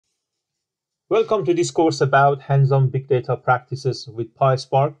Welcome to this course about hands-on big data practices with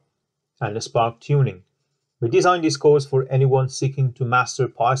PySpark and Spark tuning. We designed this course for anyone seeking to master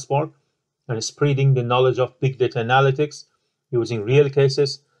PySpark and spreading the knowledge of big data analytics using real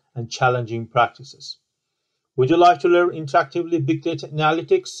cases and challenging practices. Would you like to learn interactively big data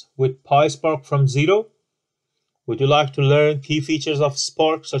analytics with PySpark from zero? Would you like to learn key features of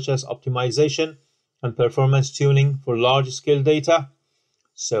Spark such as optimization and performance tuning for large-scale data?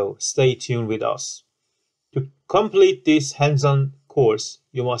 So stay tuned with us. To complete this hands-on course,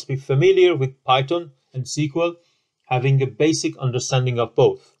 you must be familiar with Python and SQL, having a basic understanding of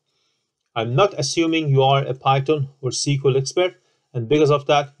both. I'm not assuming you are a Python or SQL expert, and because of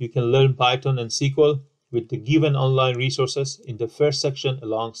that, you can learn Python and SQL with the given online resources in the first section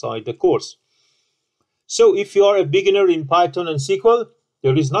alongside the course. So if you are a beginner in Python and SQL,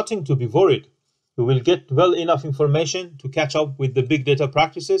 there is nothing to be worried. You will get well enough information to catch up with the big data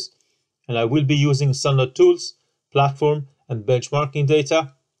practices, and I will be using standard tools, platform, and benchmarking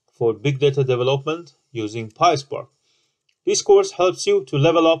data for big data development using PySpark. This course helps you to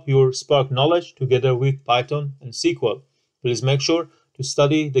level up your Spark knowledge together with Python and SQL. Please make sure to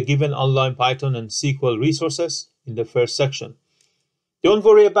study the given online Python and SQL resources in the first section. Don't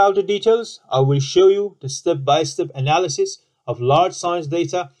worry about the details. I will show you the step-by-step analysis of large science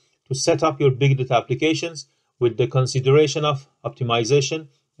data to set up your big data applications with the consideration of optimization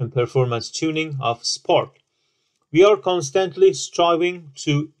and performance tuning of Spark. We are constantly striving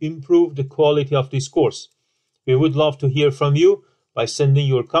to improve the quality of this course. We would love to hear from you by sending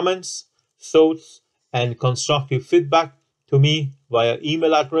your comments, thoughts, and constructive feedback to me via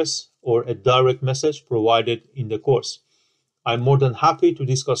email address or a direct message provided in the course. I'm more than happy to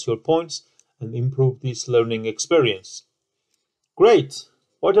discuss your points and improve this learning experience. Great!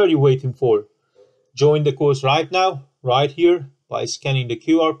 What are you waiting for? Join the course right now, right here, by scanning the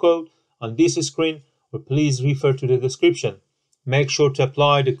QR code on this screen, or please refer to the description. Make sure to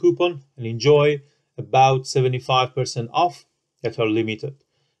apply the coupon and enjoy about 75% off that are limited.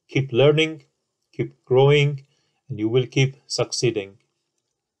 Keep learning, keep growing, and you will keep succeeding.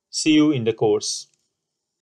 See you in the course.